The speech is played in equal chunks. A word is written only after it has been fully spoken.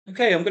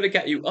Okay, I'm going to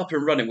get you up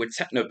and running with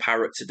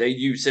Teknoparrot today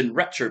using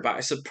Retrobat.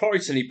 It's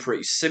surprisingly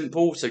pretty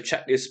simple, so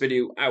check this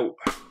video out.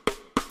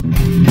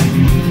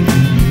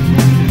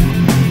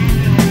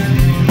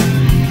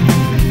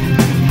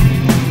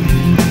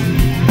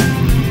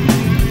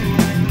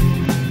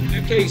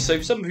 Okay,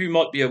 so some of you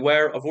might be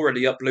aware I've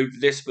already uploaded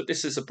this, but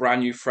this is a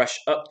brand new fresh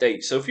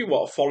update. So if you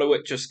want to follow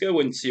it, just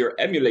go into your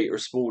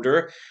emulators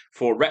folder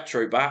for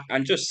Retrobat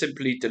and just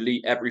simply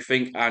delete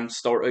everything and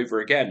start over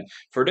again.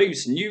 For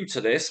those new to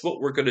this,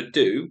 what we're going to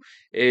do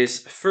is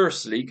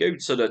firstly go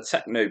to the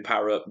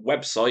Teknoparrot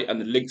website,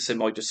 and the link's in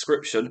my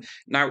description.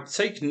 Now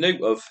take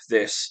note of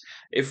this.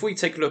 If we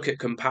take a look at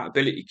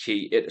compatibility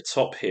key at the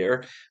top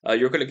here,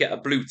 you're going to get a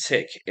blue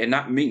tick, and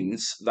that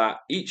means that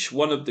each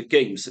one of the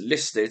games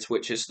listed,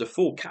 which is the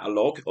full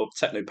catalogue of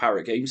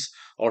Teknoparrot games,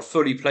 are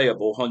fully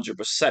playable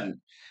 100%.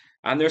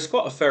 And there's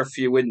quite a fair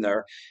few in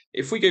there.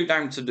 If we go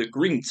down to the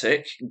green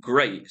tick,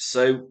 great.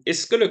 So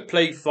it's going to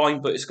play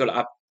fine, but it's going to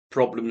have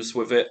problems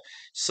with it.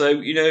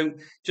 So,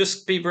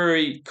 just be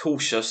very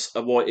cautious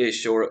of what it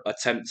is you're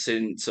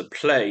attempting to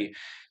play.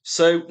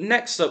 So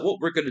next up, what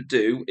we're going to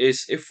do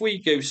is if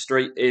we go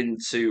straight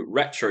into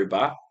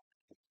Retrobat,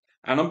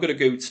 and I'm going to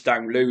go to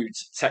download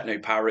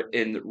Teknoparrot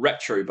in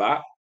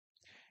Retrobat.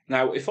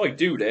 Now, if I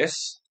do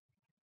this,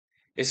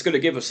 it's going to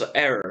give us an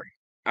error.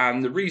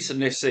 And the reason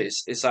this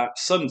is that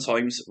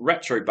sometimes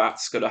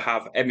Retrobat's going to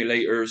have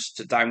emulators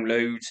to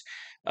download.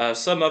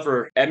 Some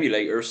other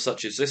emulators,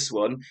 such as this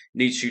one,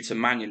 needs you to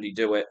manually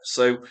do it.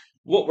 So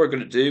what we're going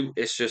to do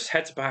is just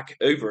head back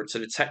over to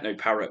the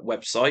Teknoparrot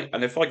website.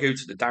 And if I go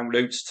to the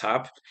Downloads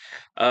tab,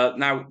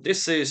 now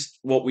this is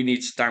what we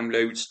need to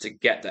download to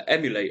get the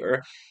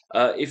emulator.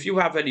 If you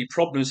have any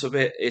problems with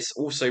it, it's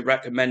also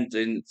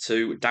recommending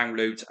to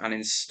download and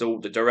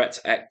install the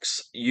DirectX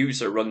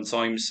user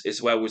runtimes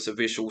as well as the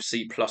Visual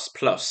C++.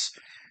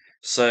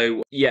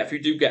 So yeah, if you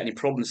do get any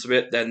problems with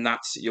it, then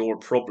that's your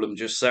problem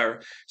just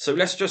there. So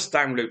let's just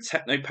download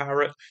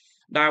Teknoparrot.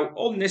 Now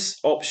on this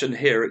option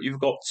here, you've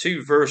got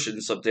two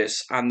versions of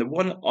this, and the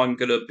one I'm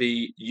going to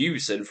be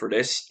using for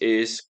this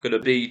is going to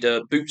be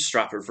the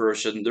Bootstrapper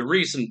version. The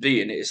reason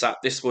being is that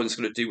this one's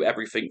going to do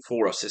everything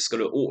for us. It's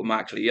going to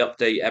automatically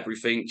update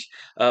everything.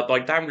 By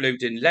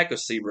downloading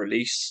Legacy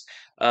Release,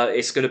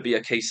 it's going to be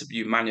a case of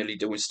you manually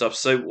doing stuff.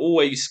 So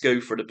always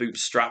go for the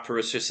Bootstrapper.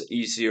 It's just an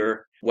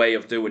easier way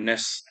of doing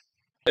this.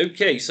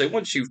 Okay, so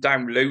once you've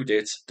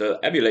downloaded the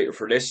emulator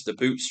for this, the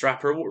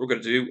Bootstrapper, what we're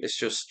going to do is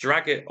just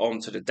drag it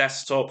onto the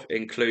desktop,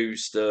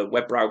 close the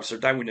web browser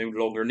down. We no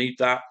longer need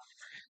that.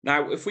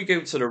 Now, if we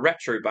go to the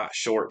Retrobat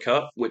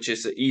shortcut, which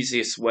is the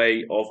easiest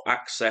way of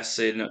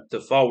accessing the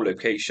file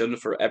location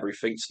for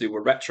everything to do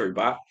with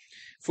Retrobat,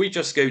 if we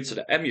just go to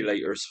the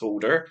emulators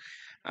folder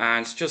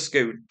and just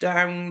go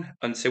down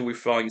until we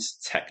find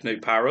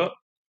Teknoparrot,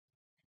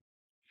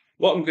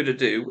 what I'm going to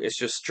do is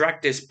just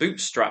drag this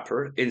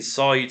Bootstrapper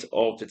inside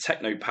of the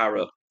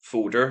Teknoparrot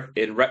folder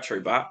in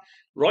Retrobat,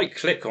 right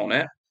click on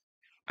it,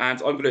 and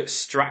I'm going to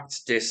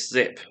extract this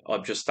zip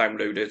I've just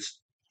downloaded.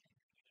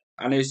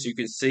 And as you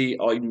can see,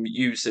 I'm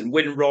using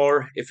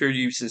WinRAR. If you're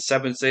using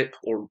 7-zip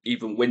or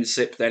even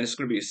WinZip, then it's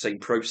going to be the same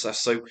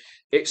process. So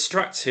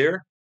extract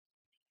here.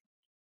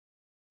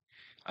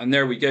 And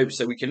there we go.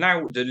 So we can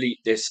now delete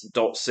this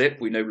 .zip.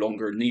 We no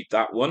longer need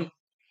that one.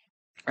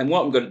 And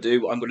what I'm going to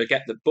do, I'm going to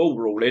get the ball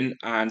rolling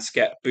and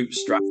get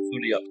Bootstrap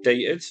fully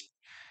updated.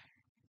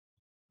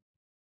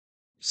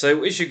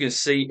 So as you can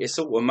see, it's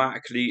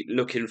automatically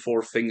looking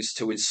for things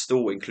to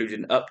install,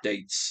 including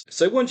updates.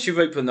 So once you've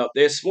opened up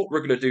this, what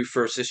we're going to do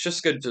first is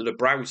just go to the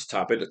Browse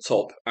tab at the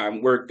top,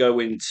 and we're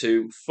going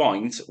to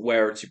find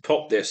where to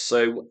pop this.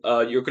 So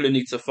you're going to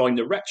need to find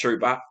the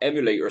Retrobat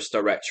emulators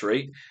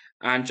directory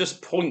and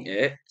just point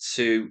it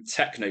to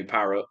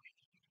Teknoparrot.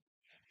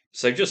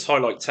 So just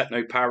highlight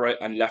Teknoparrot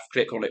and left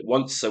click on it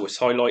once so it's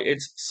highlighted.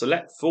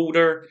 Select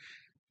folder.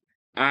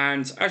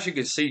 And as you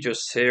can see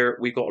just here,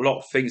 we've got a lot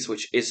of things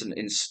which isn't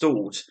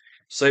installed.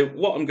 So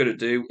what I'm going to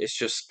do is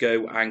just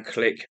go and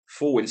click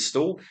full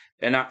install.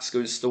 And that's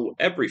going to install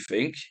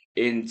everything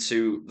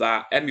into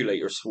that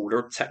emulators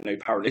folder,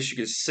 Teknoparrot. As you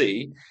can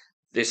see,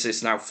 this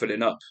is now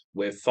filling up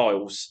with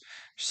files.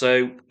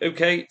 So,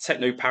 okay,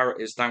 Teknoparrot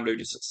is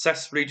downloaded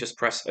successfully. Just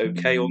press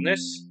OK on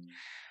this.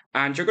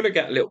 And you're going to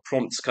get a little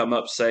prompt come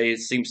up saying, it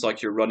seems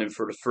like you're running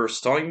for the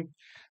first time.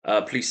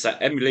 Please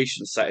set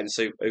emulation settings,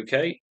 so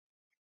OK.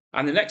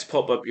 And the next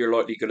pop-up you're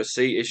likely going to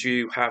see is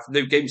you have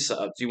no game set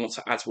up. Do you want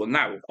to add one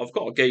now? I've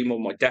got a game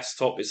on my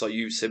desktop as I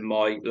use in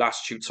my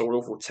last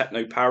tutorial for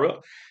Teknoparrot.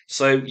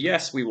 So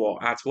yes, we will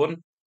add one.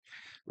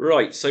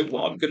 Right, so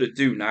what I'm going to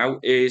do now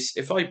is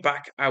if I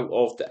back out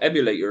of the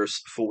emulators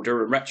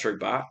folder in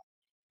Retrobat,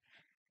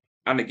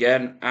 and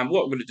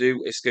what I'm going to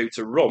do is go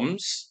to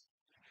ROMs.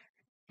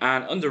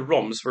 And under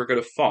ROMs, we're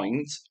going to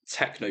find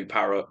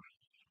Teknoparrot.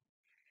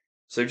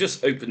 So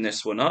just open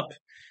this one up.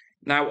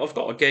 Now, I've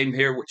got a game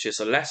here, which is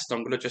a list.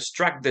 I'm going to just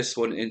drag this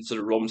one into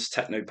the ROMs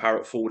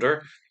Teknoparrot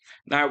folder.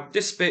 Now,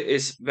 this bit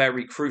is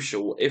very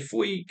crucial. If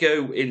we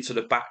go into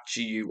the back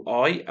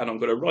GUI, and I'm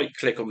going to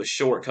right-click on the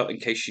shortcut in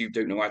case you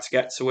don't know how to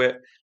get to it,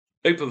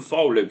 open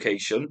file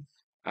location,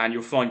 and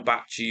you'll find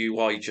back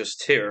GUI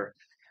just here.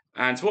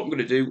 And what I'm going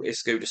to do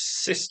is go to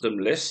system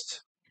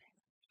list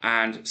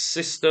and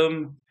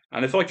system,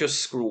 and if I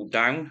just scroll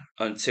down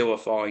until I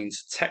find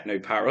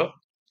Teknoparrot.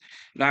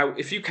 Now,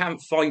 if you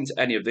can't find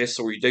any of this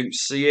or you don't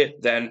see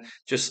it, then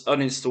just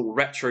uninstall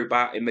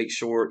Retrobat and make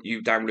sure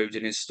you download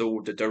and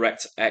install the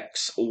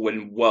DirectX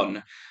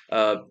all-in-one.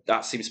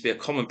 That seems to be a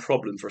common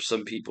problem for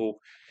some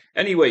people.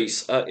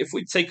 Anyways, if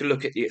we take a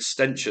look at the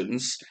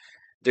extensions,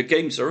 the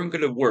games are only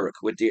going to work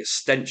with the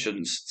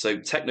extensions. So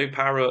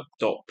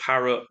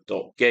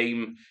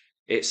teknoparrot.parrot.game,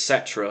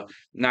 etc.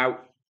 Now,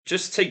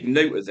 just take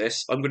note of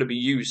this. I'm going to be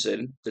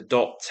using the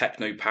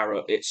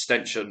 .teknoparrot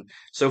extension.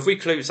 So if we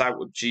close out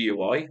with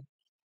GUI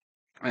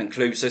and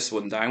close this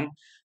one down,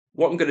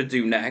 what I'm going to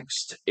do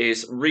next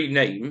is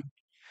rename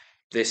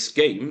this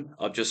game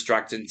I've just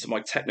dragged into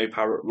my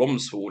Teknoparrot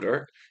ROMs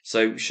folder.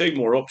 So show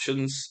more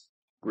options,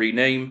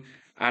 rename,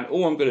 and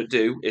all I'm going to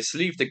do is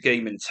leave the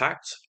game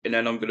intact, and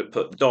then I'm going to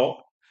put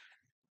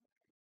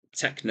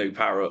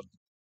 .teknoparrot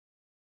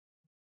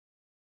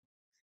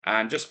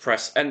and just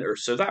press enter.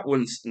 So that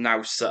one's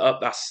now set up.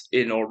 That's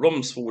in our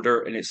ROMs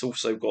folder, and it's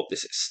also got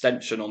this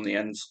extension on the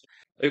end.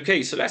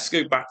 Okay, so let's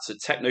go back to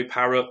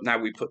Teknoparrot. Now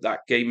we put that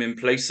game in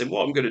place, and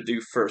what I'm going to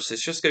do first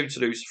is just go to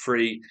those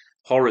 3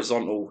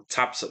 horizontal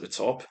tabs at the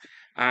top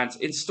and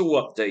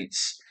install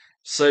updates.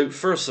 So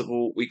first of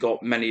all, we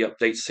got many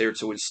updates here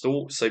to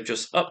install, so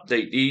just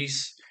update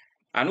these,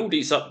 and all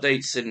these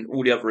updates and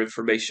all the other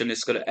information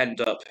is going to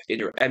end up in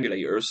your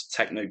emulators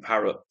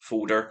Teknoparrot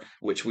folder,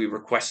 which we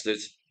requested.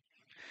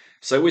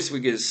 So as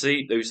we can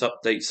see, those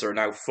updates are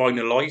now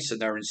finalized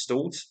and they're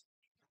installed.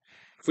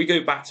 If we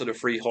go back to the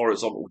 3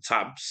 horizontal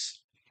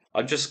tabs,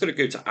 I'm just going to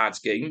go to add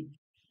game,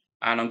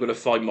 and I'm going to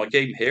find my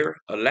game here,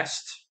 a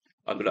list.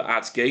 I'm going to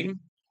add game.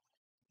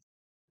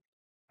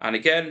 And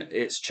again,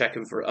 it's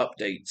checking for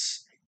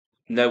updates.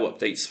 No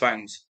updates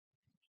found.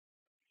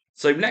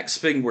 So next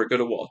thing we're going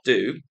to want to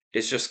do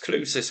is just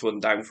close this one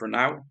down for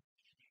now.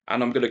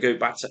 And I'm going to go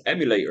back to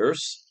emulators,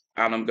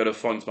 and I'm going to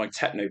find my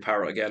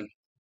Teknoparrot again.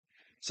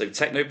 So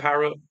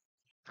Teknoparrot.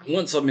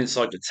 Once I'm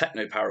inside the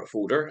Teknoparrot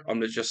folder, I'm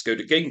going to just go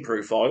to game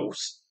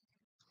profiles.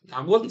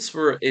 And once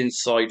we're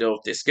inside of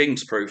this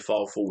games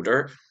profile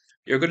folder,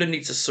 you're going to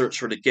need to search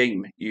for the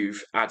game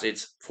you've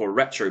added for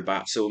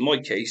Retrobat. So in my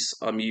case,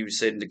 I'm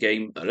using the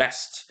game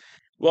Alest.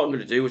 What I'm going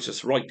to do is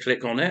just right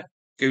click on it,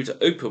 go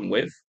to open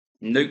with,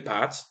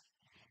 notepad.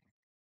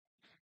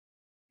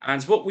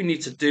 And what we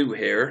need to do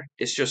here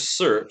is just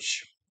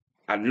search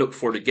and look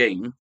for the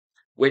game,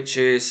 which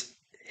is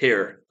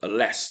here,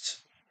 Alest.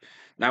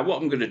 Now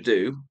what I'm going to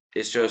do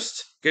is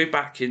just go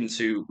back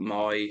into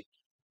my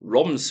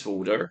ROMs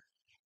folder,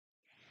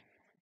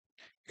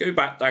 go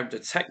back down to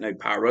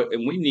Teknoparrot,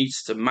 and we need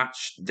to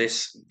match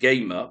this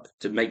game up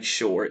to make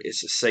sure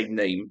it's the same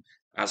name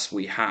as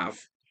we have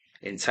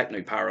in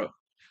Teknoparrot.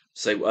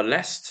 So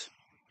Alest,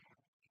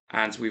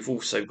 and we've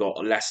also got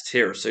Alest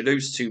here. So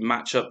those two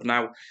match up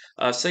now.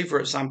 Say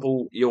for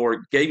example,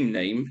 your game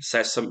name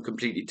says something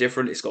completely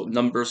different. It's got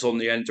numbers on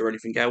the end or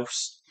anything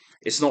else.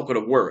 It's not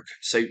going to work.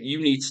 So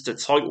you need to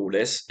title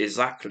this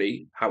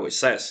exactly how it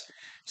says.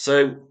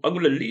 So I'm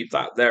going to leave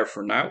that there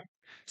for now.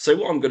 So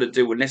what I'm going to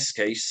do in this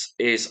case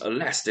is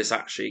Alest is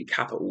actually in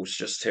capitals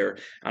just here.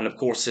 And of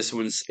course this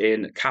one's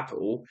in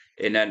capital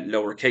and then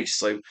lowercase.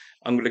 So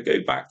I'm going to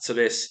go back to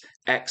this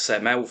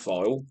XML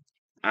file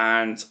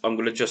and I'm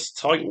going to just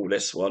title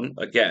this one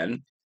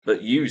again,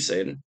 but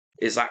using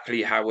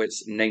exactly how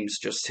its name's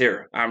just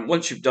here. And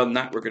once you've done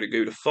that, we're going to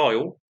go to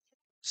File,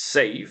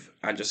 Save,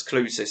 and just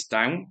close this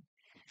down.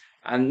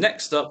 And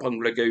next up, I'm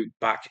going to go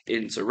back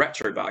into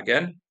Retrobat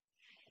again.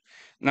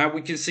 Now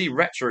we can see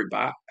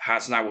Retrobat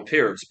has now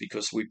appeared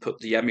because we put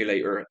the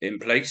emulator in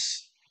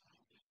place.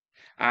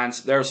 And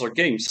there's our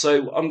game.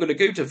 So I'm going to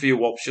go to View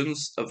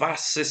Options,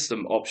 Avast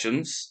System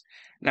Options.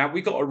 Now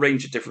we've got a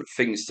range of different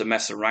things to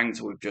mess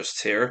around with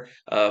just here.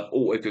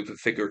 Auto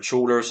configure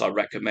trawlers, I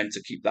recommend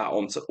to keep that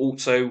on to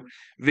auto.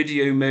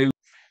 Video mode.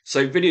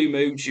 So video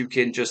modes, you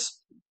can just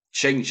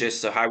change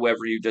this to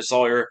however you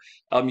desire.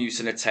 I'm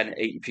using a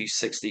 1080p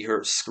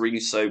 60Hz screen,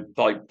 so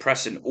by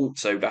pressing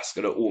auto, that's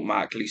going to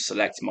automatically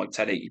select my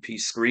 1080p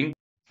screen.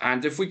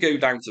 And if we go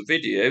down to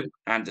video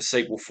and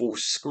disable full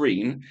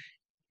screen,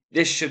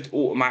 this should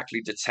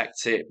automatically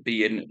detect it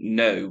being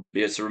no,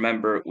 because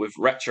remember with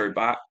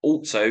Retrobat,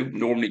 auto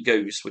normally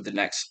goes with the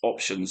next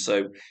option,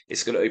 so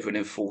it's going to open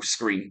in full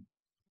screen.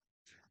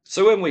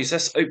 So anyways,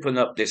 let's open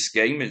up this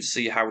game and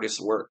see how this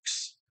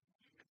works.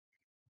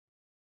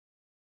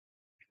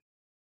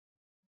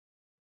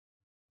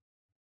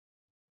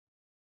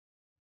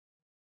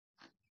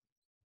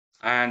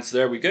 And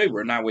there we go,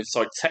 we're now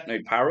inside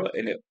Teknoparrot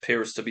and it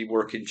appears to be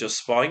working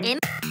just fine.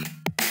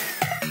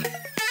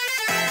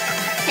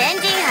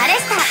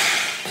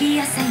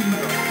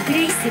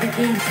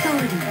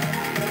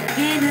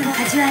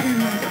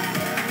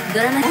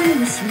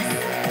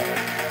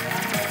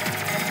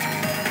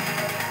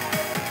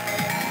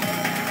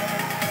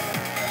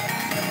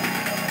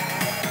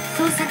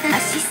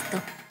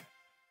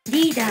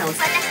 Leader を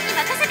私に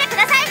任せてく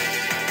ださい。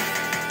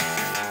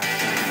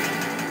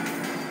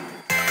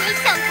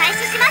開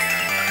始します。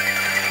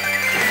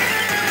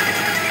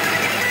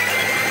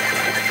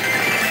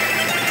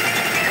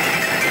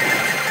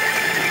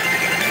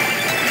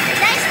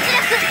大出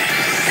力、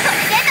こ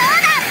れでど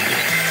うだ。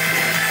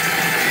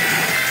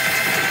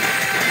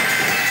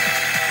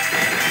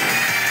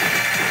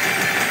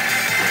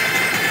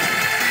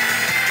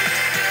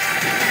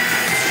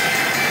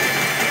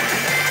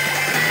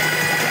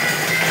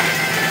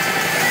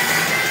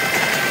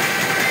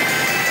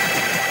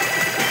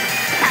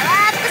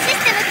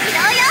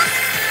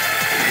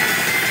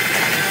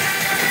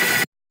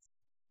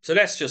So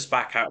let's just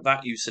back out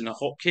that using a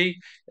hotkey,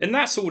 and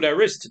that's all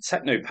there is to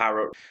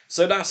Teknoparrot.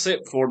 So that's it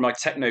for my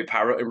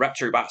Teknoparrot and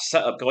Retrobat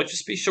setup guide.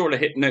 Just be sure to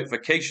hit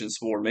notifications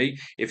for me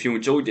if you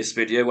enjoyed this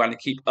video and to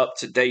keep up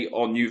to date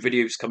on new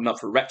videos coming up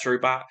for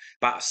Retrobat,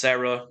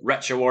 Batacera,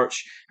 RetroArch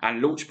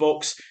and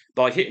Launchbox.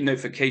 By hitting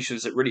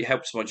notifications, it really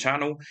helps my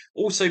channel.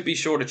 Also, be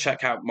sure to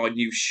check out my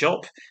new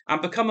shop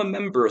and become a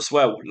member as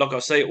well. Like I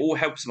say, it all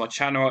helps my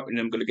channel out and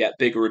I'm going to get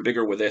bigger and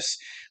bigger with this.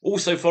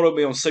 Also, follow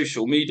me on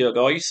social media,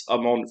 guys.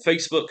 I'm on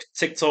Facebook,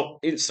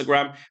 TikTok,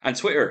 Instagram, and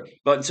Twitter.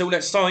 But until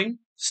next time,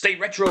 stay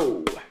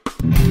retro!